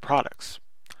advertise their products.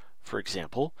 For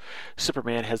example,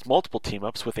 Superman has multiple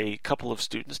team-ups with a couple of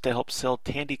students to help sell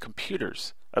Tandy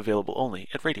computers, available only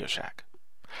at Radio Shack.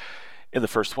 In the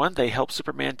first one, they help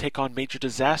Superman take on Major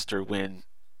Disaster when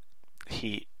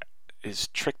he is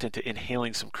tricked into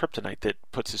inhaling some kryptonite that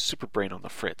puts his superbrain on the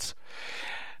fritz.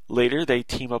 Later, they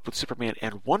team up with Superman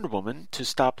and Wonder Woman to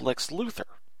stop Lex Luthor.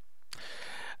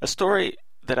 A story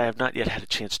that I have not yet had a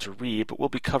chance to read, but we'll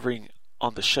be covering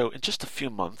on the show in just a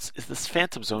few months, is this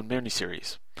Phantom Zone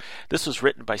miniseries. This was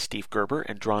written by Steve Gerber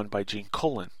and drawn by Gene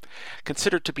Colan.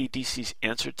 Considered to be DC's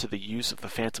answer to the use of the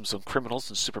Phantom Zone criminals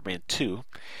in Superman 2,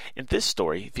 in this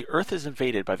story, the Earth is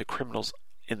invaded by the criminals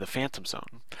in the Phantom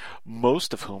Zone,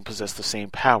 most of whom possess the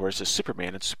same powers as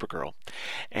Superman and Supergirl,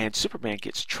 and Superman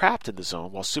gets trapped in the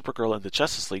zone while Supergirl and the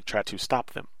Justice League try to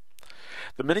stop them.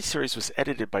 The miniseries was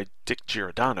edited by Dick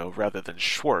Giordano rather than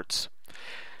Schwartz,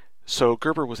 so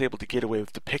Gerber was able to get away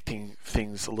with depicting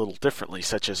things a little differently,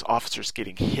 such as officers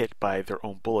getting hit by their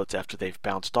own bullets after they've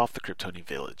bounced off the Kryptonian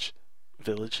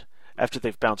after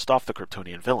they've bounced off the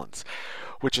Kryptonian villains,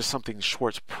 which is something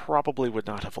Schwartz probably would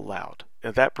not have allowed.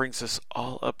 And that brings us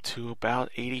all up to about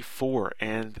 84,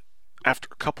 and after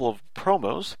a couple of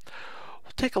promos,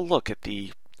 we'll take a look at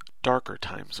the darker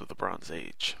times of the Bronze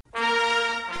Age.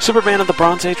 Superman of the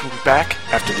Bronze Age will be back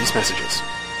after these messages.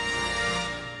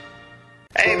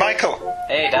 Hey, Michael.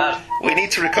 Hey, Dad. We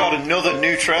need to record another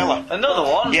new trailer. Another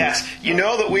one? Yes. You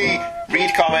know that we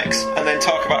read comics and then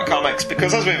talk about comics,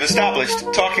 because as we've established,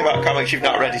 talking about comics you've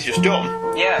not read is just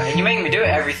dumb. Yeah, and you make me do it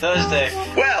every Thursday.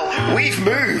 Well, we've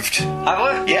moved.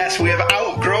 Have we? Yes, we have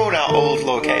outgrown our old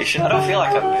location. I don't feel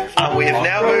like I've moved. And we have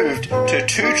now moved to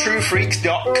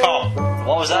twotruefreaks.com.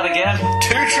 What was that again?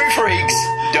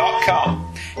 twotruefreaks.com.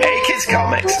 Hey Kids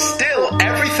Comics, still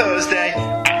every Thursday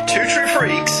at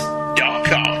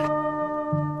twotruefreaks.com.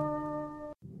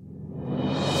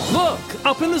 Look,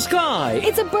 up in the sky.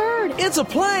 It's a bird. It's a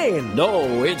plane.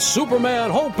 No, it's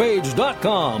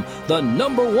SupermanHomepage.com, the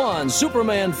 #1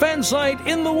 Superman fan site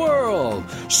in the world.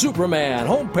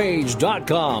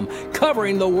 SupermanHomepage.com,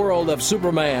 covering the world of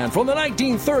Superman from the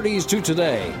 1930s to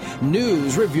today.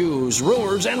 News, reviews,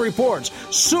 rumors, and reports.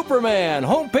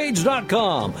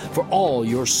 SupermanHomepage.com for all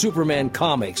your Superman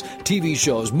comics, TV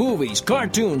shows, movies,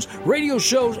 cartoons, radio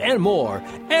shows, and more.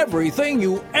 Everything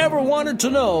you ever wanted to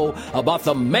know about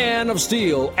the Man of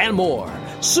Steel and more.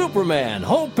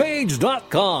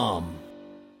 SupermanHomepage.com.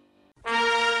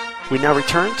 We now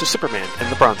return to Superman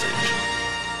and the Bronze Age.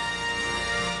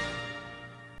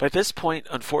 By this point,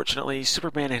 unfortunately,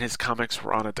 Superman and his comics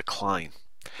were on a decline,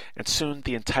 and soon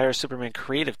the entire Superman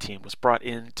creative team was brought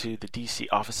into the DC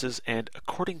offices and,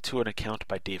 according to an account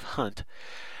by Dave Hunt,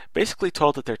 basically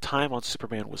told that their time on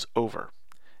Superman was over,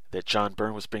 that John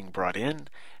Byrne was being brought in,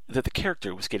 and that the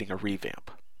character was getting a revamp.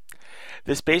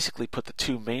 This basically put the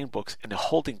two main books in a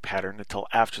holding pattern until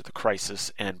after the Crisis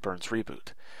and Byrne's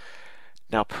reboot.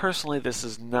 Now, personally, this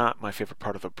is not my favorite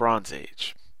part of the Bronze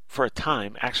Age. For a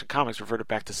time, Action Comics reverted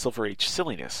back to Silver Age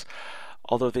silliness,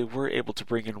 although they were able to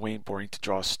bring in Wayne Boring to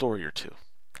draw a story or two.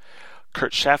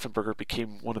 Kurt Schaffenberger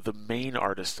became one of the main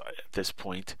artists at this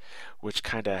point, which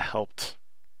kind of helped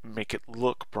make it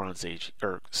look Bronze Age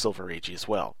or Silver Agey as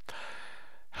well.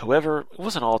 However, it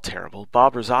wasn't all terrible.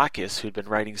 Bob Rozakis, who'd been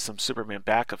writing some Superman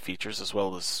backup features as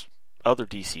well as other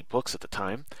DC books at the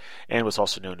time, and was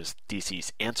also known as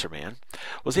DC's Answer Man,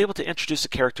 was able to introduce a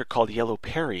character called Yellow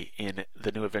Perry in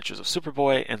The New Adventures of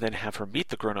Superboy and then have her meet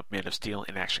the grown-up Man of Steel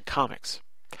in Action Comics.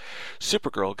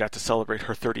 Supergirl got to celebrate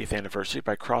her 30th anniversary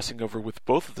by crossing over with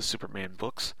both of the Superman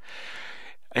books,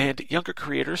 and younger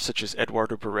creators such as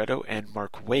Eduardo Barreto and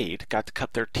Mark Waid got to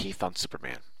cut their teeth on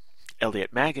Superman.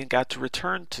 Elliot Maggin got to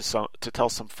return to tell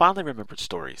some fondly remembered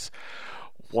stories.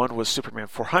 One was Superman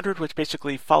 400, which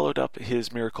basically followed up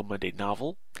his Miracle Monday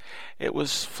novel. It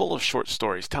was full of short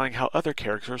stories telling how other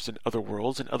characters in other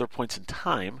worlds and other points in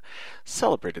time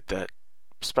celebrated that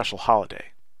special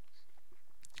holiday.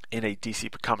 In a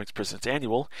DC Comics Presents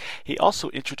Annual, he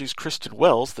also introduced Kristen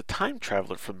Wells, the time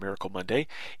traveler from Miracle Monday,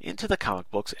 into the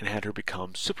comic books and had her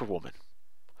become Superwoman.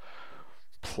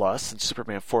 Plus, in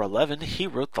Superman 411, he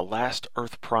wrote the last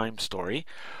Earth Prime story,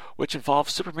 which involved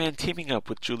Superman teaming up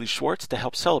with Julie Schwartz to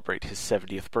help celebrate his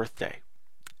 70th birthday.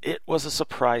 It was a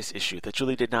surprise issue that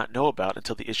Julie did not know about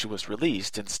until the issue was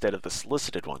released instead of the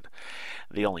solicited one.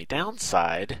 The only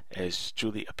downside, as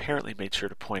Julie apparently made sure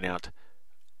to point out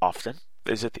often,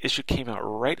 is that the issue came out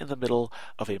right in the middle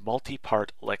of a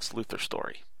multi-part Lex Luthor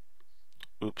story.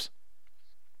 Oops.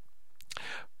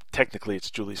 Technically, it's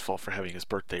Julie's fault for having his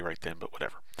birthday right then, but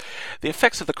whatever. The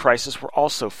effects of the Crisis were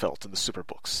also felt in the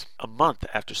Superbooks. A month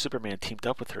after Superman teamed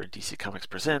up with her in DC Comics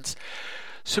Presents,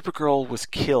 Supergirl was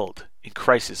killed in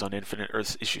Crisis on Infinite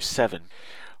Earths issue 7,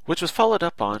 which was followed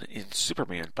up on in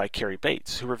Superman by Carrie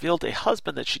Bates, who revealed a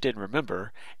husband that she didn't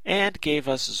remember and gave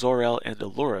us Zor-El and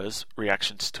Allura's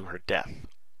reactions to her death.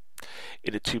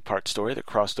 In a two-part story that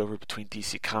crossed over between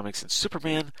DC Comics and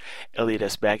Superman, Elliot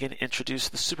S. Maggin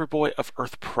introduced the Superboy of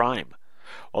Earth Prime.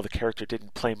 While the character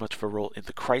didn't play much of a role in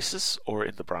the Crisis or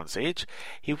in the Bronze Age,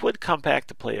 he would come back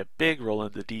to play a big role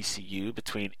in the DCU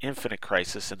between Infinite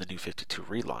Crisis and the New 52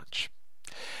 relaunch.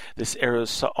 This era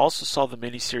also saw the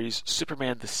miniseries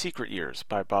Superman The Secret Years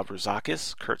by Bob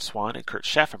Rozakis, Kurt Swan, and Kurt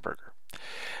Schaffenberger.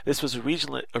 This was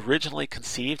originally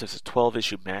conceived as a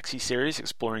 12-issue maxi series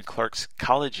exploring Clark's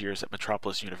college years at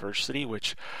Metropolis University,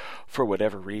 which, for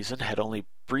whatever reason, had only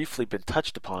briefly been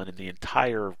touched upon in the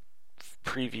entire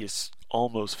previous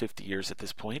almost 50 years at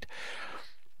this point,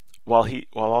 while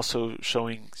also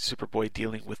showing Superboy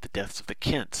dealing with the deaths of the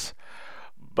Kents.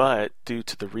 But due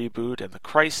to the reboot and the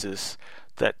Crisis,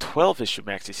 that 12-issue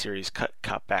maxi series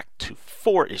cut back to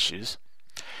 4 issues,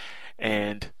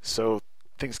 and so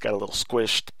things got a little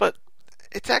squished, but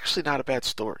it's actually not a bad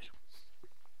story.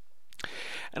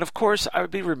 And of course, I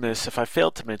would be remiss if I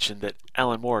failed to mention that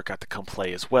Alan Moore got to come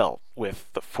play as well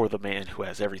with For the Man Who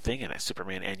Has Everything in a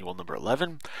Superman Annual number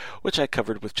 11, which I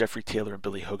covered with Jeffrey Taylor and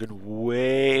Billy Hogan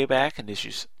way back in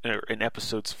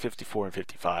episodes 54 and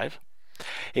 55.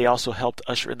 He also helped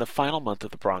usher in the final month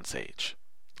of the Bronze Age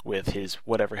with his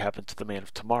Whatever Happened to the Man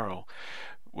of Tomorrow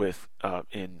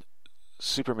in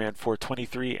Superman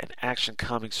 423 and Action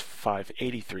Comics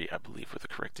 583, I believe, were the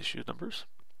correct issue numbers.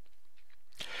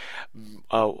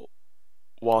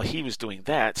 While he was doing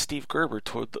that, Steve Gerber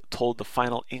told the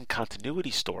final in-continuity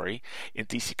story in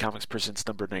DC Comics Presents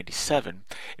number 97,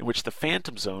 in which the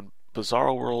Phantom Zone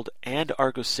Bizarro World, and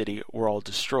Argo City were all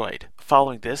destroyed.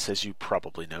 Following this, as you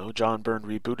probably know, John Byrne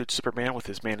rebooted Superman with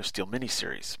his Man of Steel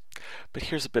miniseries. But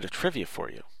here's a bit of trivia for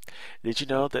you. Did you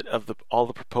know that of all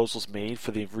the proposals made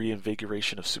for the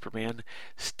reinvigoration of Superman,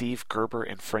 Steve Gerber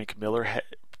and Frank Miller had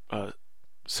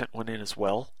sent one in as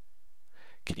well?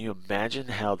 Can you imagine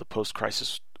how the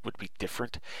post-crisis would be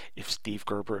different if Steve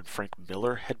Gerber and Frank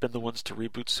Miller had been the ones to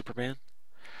reboot Superman?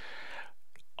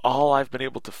 All I've been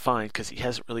able to find, because he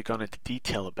hasn't really gone into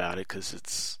detail about it because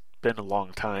it's been a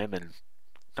long time and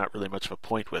not really much of a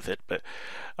point with it, but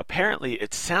apparently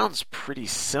it sounds pretty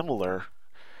similar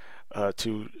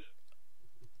to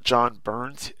John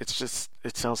Byrne's.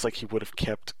 It sounds like he would have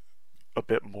kept a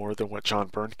bit more than what John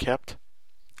Byrne kept.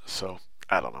 So,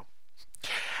 I don't know.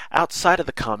 Outside of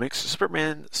the comics,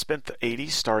 Superman spent the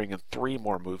 80s starring in 3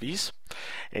 more movies.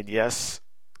 And yes,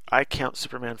 I count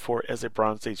Superman 4 as a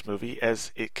Bronze Age movie,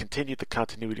 as it continued the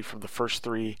continuity from the first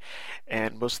 3,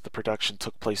 and most of the production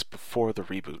took place before the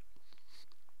reboot.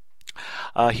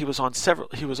 He was on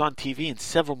TV in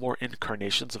several more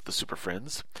incarnations of the Super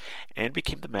Friends, and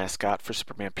became the mascot for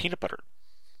Superman Peanut Butter.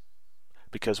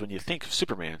 Because when you think of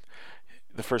Superman,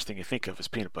 the first thing you think of is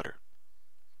peanut butter.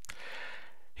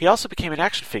 He also became an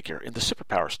action figure in the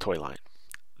Superpowers toy line,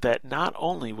 that not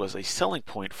only was a selling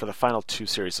point for the final 2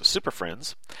 series of Super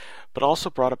Friends, but also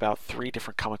brought about 3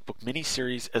 different comic book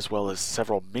miniseries as well as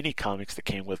several mini-comics that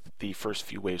came with the first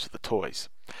few waves of the toys.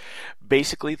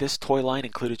 Basically, this toy line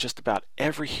included just about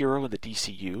every hero in the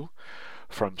DCU,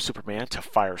 from Superman to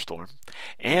Firestorm,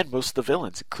 and most of the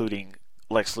villains, including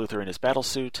Lex Luthor in his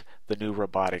battlesuit, the new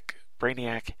robotic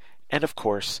Brainiac, and of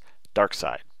course,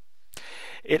 Darkseid.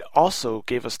 It also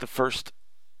gave us the first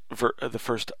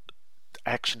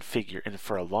action figure, and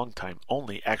for a long time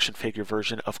only action figure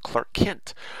version of Clark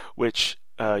Kent, which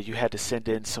you had to send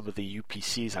in some of the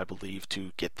UPCs, I believe,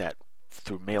 to get that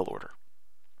through mail order.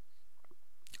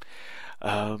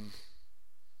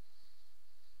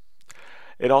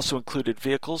 It also included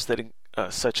vehicles that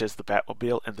such as the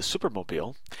Batmobile and the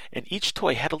Supermobile, and each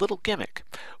toy had a little gimmick,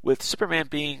 with Superman's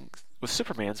being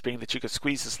that you could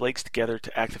squeeze his legs together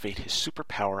to activate his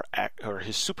superpower or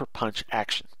his super punch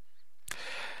action.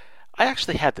 I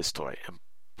actually had this toy, and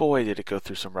boy did it go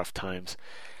through some rough times.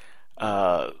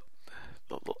 The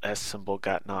little S symbol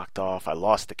got knocked off. I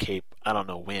lost the cape. I don't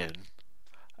know when.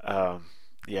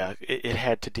 It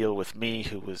had to deal with me,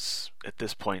 who was at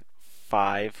this point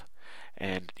 5,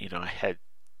 and I had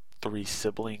 3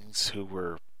 siblings who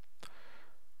were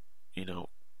 1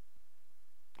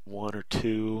 or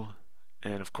 2,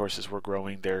 and of course as we're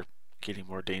growing they're getting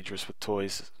more dangerous with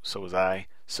toys. So was I.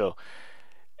 So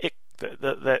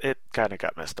it kind of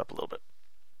got messed up a little bit.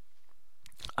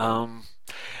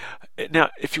 Now,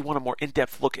 if you want a more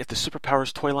in-depth look at the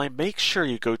Superpowers toy line, make sure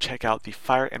you go check out the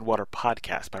Fire and Water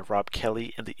podcast by Rob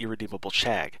Kelly and the Irredeemable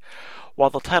Shag. While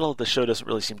the title of the show doesn't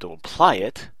really seem to imply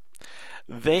it,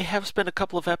 they have spent a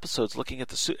couple of episodes looking at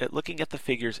the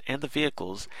figures and the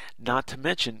vehicles, not to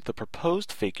mention the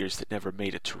proposed figures that never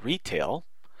made it to retail,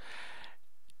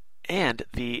 and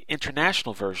the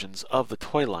international versions of the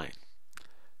toy line.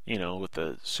 With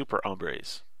the Super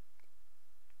Hombres.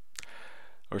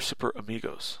 Or Super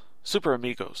Amigos. Super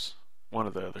Amigos. One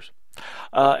of the others.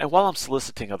 And while I'm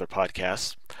soliciting other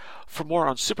podcasts, for more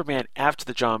on Superman after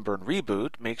the John Byrne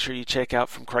reboot, make sure you check out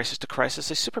From Crisis to Crisis,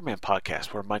 a Superman podcast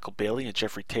where Michael Bailey and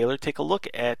Jeffrey Taylor take a look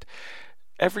at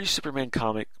every Superman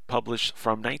comic published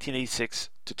from 1986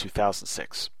 to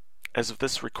 2006. As of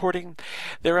this recording,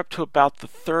 they're up to about the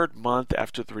 3rd month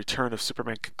after the return of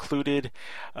Superman concluded,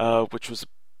 which was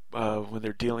when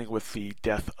they're dealing with the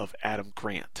death of Adam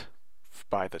Grant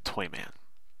by the Toyman.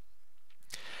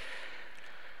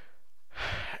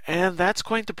 And that's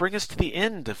going to bring us to the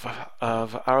end of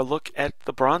our look at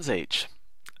the Bronze Age.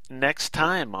 Next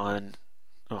time on...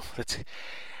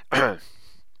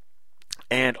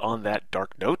 And on that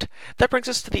dark note, that brings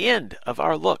us to the end of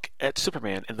our look at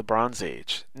Superman in the Bronze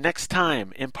Age. Next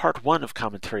time, in part 1 of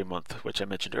Commentary Month, which I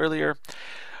mentioned earlier,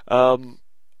 the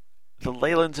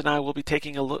Leylands and I will be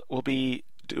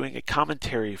doing a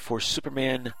commentary for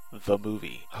Superman the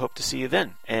movie. I hope to see you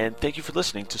then, and thank you for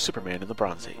listening to Superman in the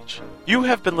Bronze Age. You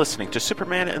have been listening to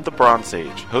Superman in the Bronze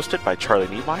Age, hosted by Charlie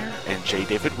Niemeyer and J.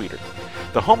 David Weeder.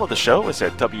 The home of the show is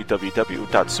at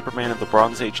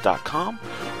www.supermaninthebronzeage.com,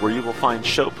 where you will find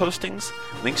show postings,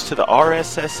 links to the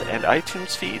RSS and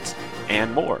iTunes feeds,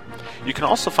 and more. You can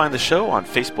also find the show on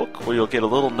Facebook, where you'll get a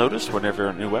little notice whenever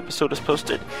a new episode is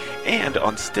posted, and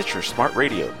on Stitcher Smart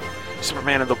Radio.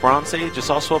 Superman in the Bronze Age is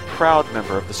also a proud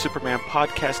member of the Superman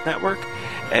Podcast Network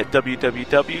at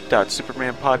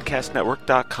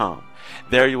www.supermanpodcastnetwork.com.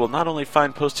 There you will not only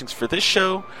find postings for this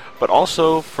show, but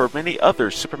also for many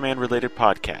other Superman-related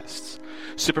podcasts.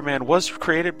 Superman was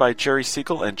created by Jerry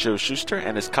Siegel and Joe Shuster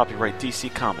and is copyright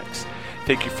DC Comics.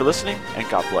 Thank you for listening, and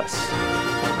God bless.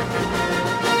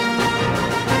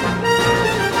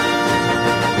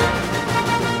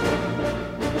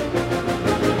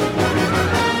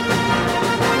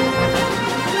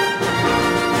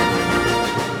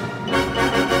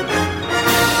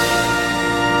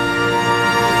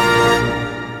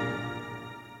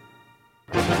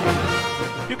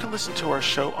 Listen to our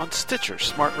show on Stitcher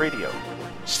Smart Radio.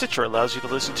 Stitcher allows you to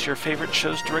listen to your favorite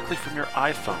shows directly from your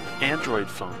iPhone, Android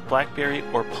phone, BlackBerry,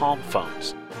 or Palm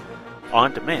phones,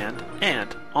 on demand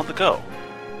and on the go.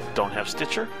 Don't have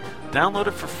Stitcher? Download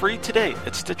it for free today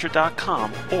at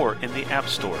Stitcher.com or in the app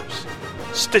stores.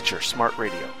 Stitcher Smart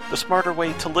Radio, the smarter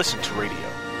way to listen to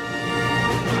radio.